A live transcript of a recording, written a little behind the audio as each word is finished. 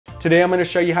Today I'm going to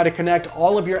show you how to connect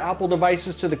all of your Apple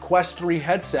devices to the Quest 3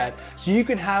 headset so you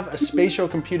can have a spatial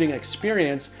computing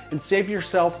experience and save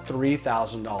yourself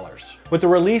 $3,000. With the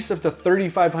release of the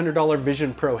 $3,500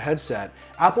 Vision Pro headset,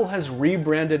 Apple has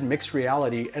rebranded mixed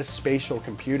reality as spatial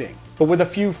computing. But with a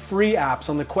few free apps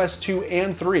on the Quest 2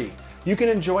 and 3, you can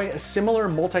enjoy a similar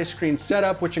multi-screen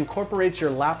setup which incorporates your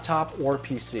laptop or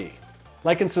PC.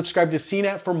 Like and subscribe to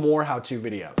CNET for more how-to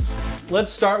videos.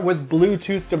 Let's start with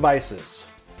Bluetooth devices.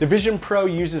 The Vision Pro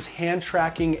uses hand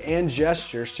tracking and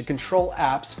gestures to control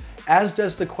apps, as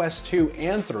does the Quest 2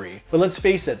 and 3. But let's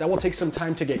face it, that will take some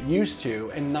time to get used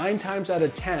to, and 9 times out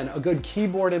of 10, a good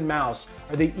keyboard and mouse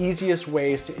are the easiest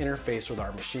ways to interface with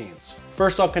our machines.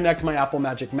 First, I'll connect my Apple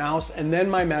Magic Mouse and then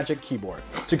my Magic Keyboard.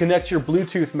 To connect your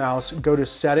Bluetooth mouse, go to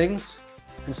Settings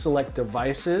and select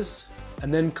Devices,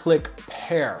 and then click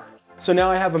Pair. So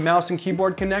now I have a mouse and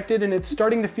keyboard connected, and it's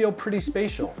starting to feel pretty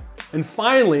spatial. And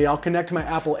finally, I'll connect my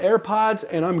Apple AirPods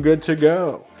and I'm good to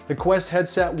go. The Quest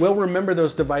headset will remember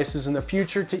those devices in the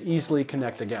future to easily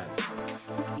connect again.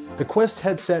 The Quest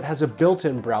headset has a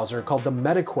built-in browser called the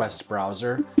MetaQuest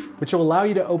browser, which will allow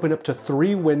you to open up to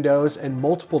 3 windows and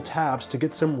multiple tabs to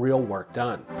get some real work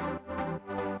done.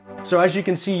 So as you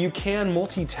can see, you can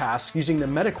multitask using the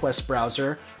MetaQuest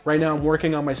browser. Right now I'm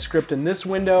working on my script in this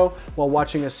window while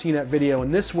watching a CNET video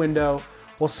in this window,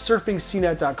 while surfing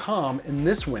CNET.com in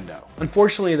this window.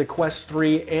 Unfortunately, the Quest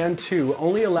 3 and 2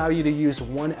 only allow you to use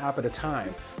one app at a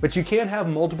time, but you can have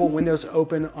multiple windows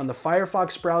open on the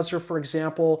Firefox browser, for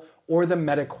example, or the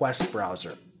MetaQuest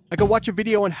browser. I could watch a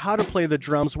video on how to play the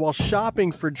drums while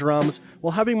shopping for drums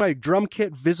while having my drum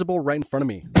kit visible right in front of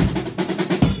me.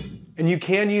 And you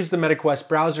can use the MetaQuest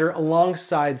browser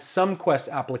alongside some Quest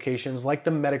applications like the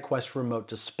MetaQuest Remote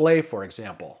Display, for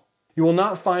example. You will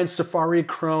not find Safari,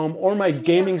 Chrome, or my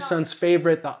gaming son's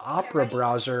favorite, the Opera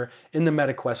browser, in the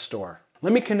MetaQuest store.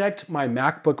 Let me connect my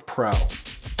MacBook Pro.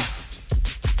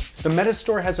 The Meta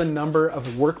Store has a number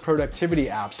of work productivity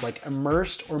apps like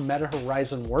Immersed or Meta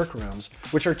Horizon Workrooms,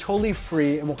 which are totally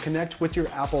free and will connect with your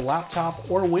Apple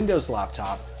laptop or Windows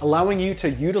laptop, allowing you to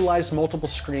utilize multiple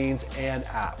screens and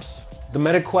apps. The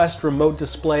MetaQuest Remote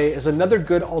Display is another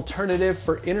good alternative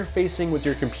for interfacing with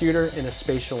your computer in a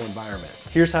spatial environment.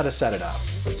 Here's how to set it up.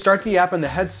 Start the app in the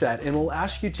headset and it will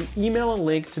ask you to email a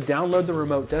link to download the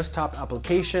remote desktop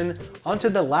application onto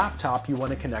the laptop you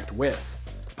want to connect with.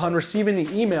 Upon receiving the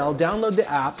email, download the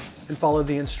app and follow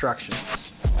the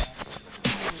instructions.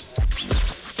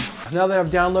 Now that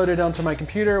I've downloaded it onto my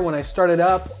computer, when I start it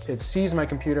up, it sees my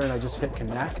computer and I just hit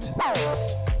connect.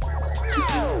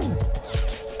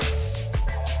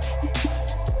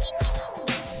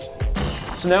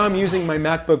 So now I'm using my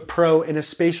MacBook Pro in a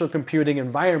spatial computing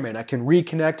environment. I can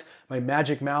reconnect my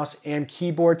Magic Mouse and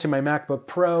keyboard to my MacBook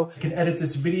Pro. I can edit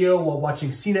this video while watching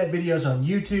CNET videos on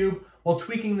YouTube while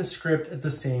tweaking the script at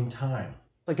the same time.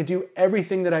 I can do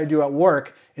everything that I do at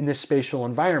work in this spatial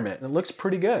environment. It looks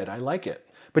pretty good, I like it.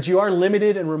 But you are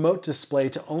limited in Remote Display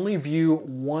to only view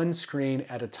one screen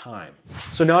at a time.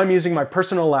 So now I'm using my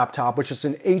personal laptop, which is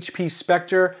an HP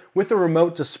Spectre with a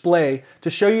Remote Display, to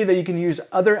show you that you can use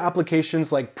other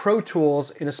applications like Pro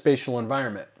Tools in a spatial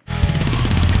environment.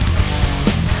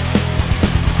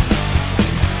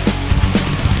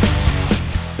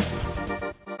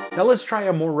 Now let's try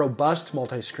a more robust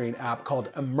multi-screen app called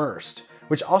Immersed,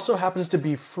 which also happens to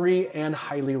be free and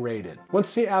highly rated.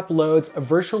 Once the app loads, a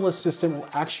virtual assistant will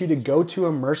ask you to go to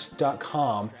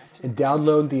immersed.com and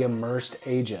download the Immersed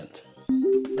agent.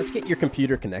 Let's get your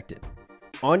computer connected.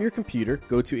 On your computer,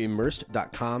 go to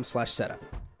immersed.com/setup.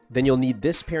 Then you'll need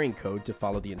this pairing code to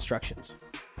follow the instructions.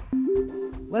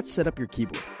 Let's set up your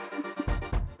keyboard.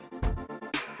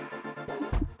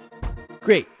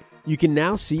 Great. You can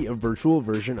now see a virtual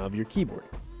version of your keyboard.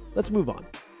 Let's move on.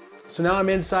 So now I'm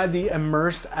inside the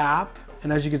Immersed app,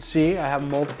 and as you can see, I have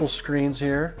multiple screens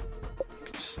here. You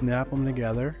can snap them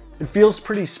together. It feels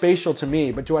pretty spatial to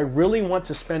me, but do I really want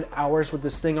to spend hours with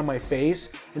this thing on my face?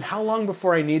 And how long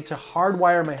before I need to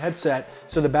hardwire my headset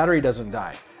so the battery doesn't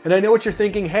die? And I know what you're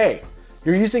thinking, hey,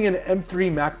 you're using an M3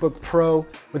 MacBook Pro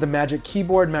with a Magic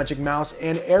Keyboard, Magic Mouse,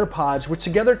 and AirPods, which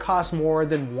together cost more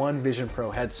than one Vision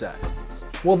Pro headset.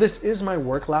 Well, this is my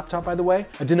work laptop, by the way.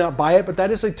 I did not buy it, but that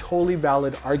is a totally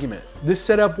valid argument. This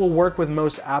setup will work with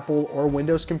most Apple or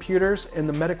Windows computers and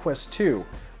the MetaQuest 2,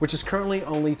 which is currently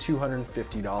only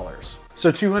 $250.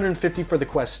 So $250 for the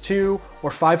Quest 2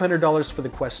 or $500 for the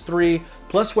Quest 3,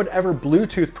 plus whatever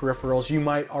Bluetooth peripherals you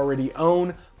might already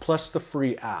own, plus the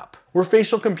free app. We're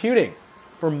spatial computing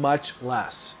for much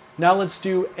less. Now let's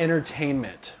do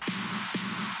entertainment.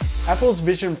 Apple's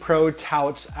Vision Pro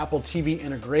touts Apple TV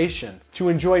integration to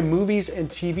enjoy movies and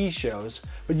TV shows,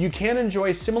 but you can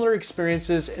enjoy similar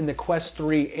experiences in the Quest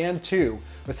 3 and 2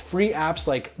 with free apps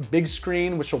like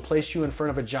Bigscreen, which will place you in front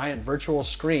of a giant virtual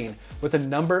screen with a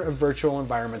number of virtual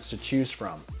environments to choose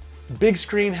from.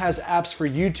 Bigscreen has apps for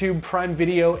YouTube, Prime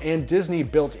Video, and Disney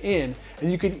built in,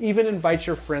 and you can even invite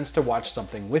your friends to watch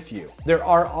something with you. There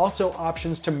are also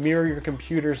options to mirror your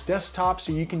computer's desktop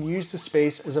so you can use the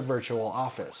space as a virtual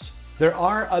office. There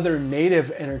are other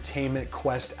native entertainment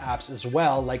Quest apps as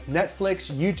well, like Netflix,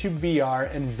 YouTube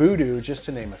VR, and Vudu, just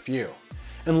to name a few.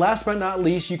 And last but not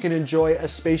least, you can enjoy a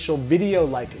spatial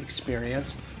video-like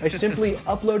experience by simply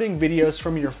uploading videos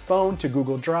from your phone to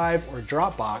Google Drive or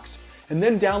Dropbox, and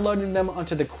then downloading them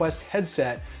onto the Quest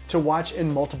headset to watch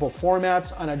in multiple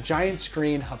formats on a giant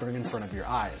screen hovering in front of your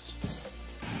eyes.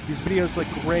 These videos look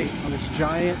great on this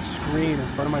giant screen in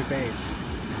front of my face.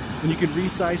 And you can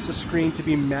resize the screen to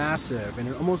be massive, and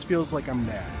it almost feels like I'm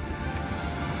there.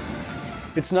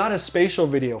 It's not a spatial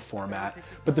video format,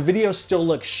 but the video still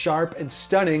looks sharp and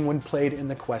stunning when played in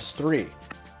the Quest 3.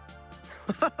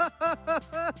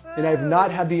 And I've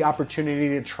not had the opportunity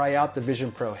to try out the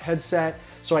Vision Pro headset,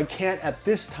 so I can't at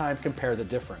this time compare the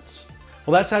difference.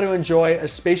 Well, that's how to enjoy a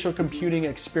spatial computing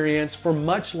experience for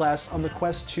much less on the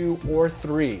Quest 2 or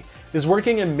 3. Is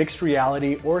working in mixed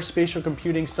reality or spatial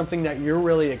computing something that you're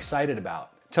really excited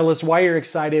about? Tell us why you're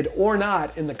excited or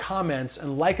not in the comments,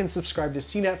 and like and subscribe to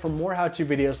CNET for more how-to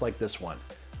videos like this one.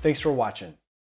 Thanks for watching.